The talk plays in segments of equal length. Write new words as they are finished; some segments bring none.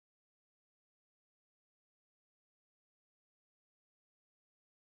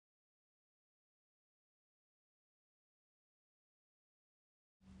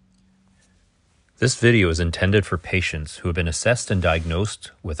This video is intended for patients who have been assessed and diagnosed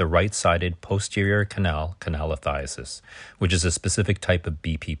with a right-sided posterior canal canalithiasis, which is a specific type of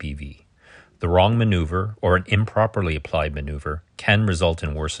BPPV. The wrong maneuver or an improperly applied maneuver can result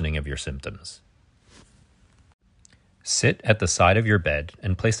in worsening of your symptoms. Sit at the side of your bed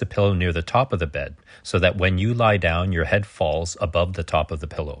and place the pillow near the top of the bed so that when you lie down, your head falls above the top of the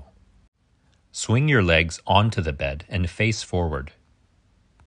pillow. Swing your legs onto the bed and face forward.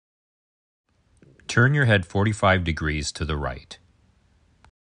 Turn your head 45 degrees to the right.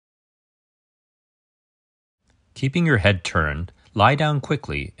 Keeping your head turned, lie down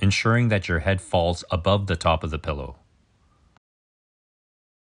quickly, ensuring that your head falls above the top of the pillow.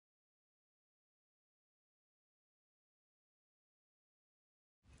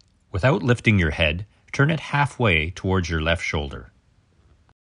 Without lifting your head, turn it halfway towards your left shoulder.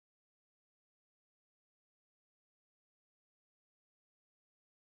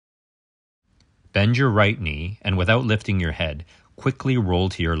 Bend your right knee and without lifting your head, quickly roll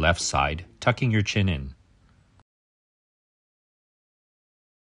to your left side, tucking your chin in.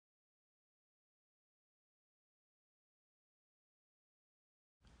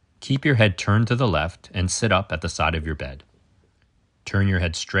 Keep your head turned to the left and sit up at the side of your bed. Turn your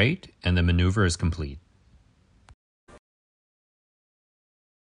head straight and the maneuver is complete.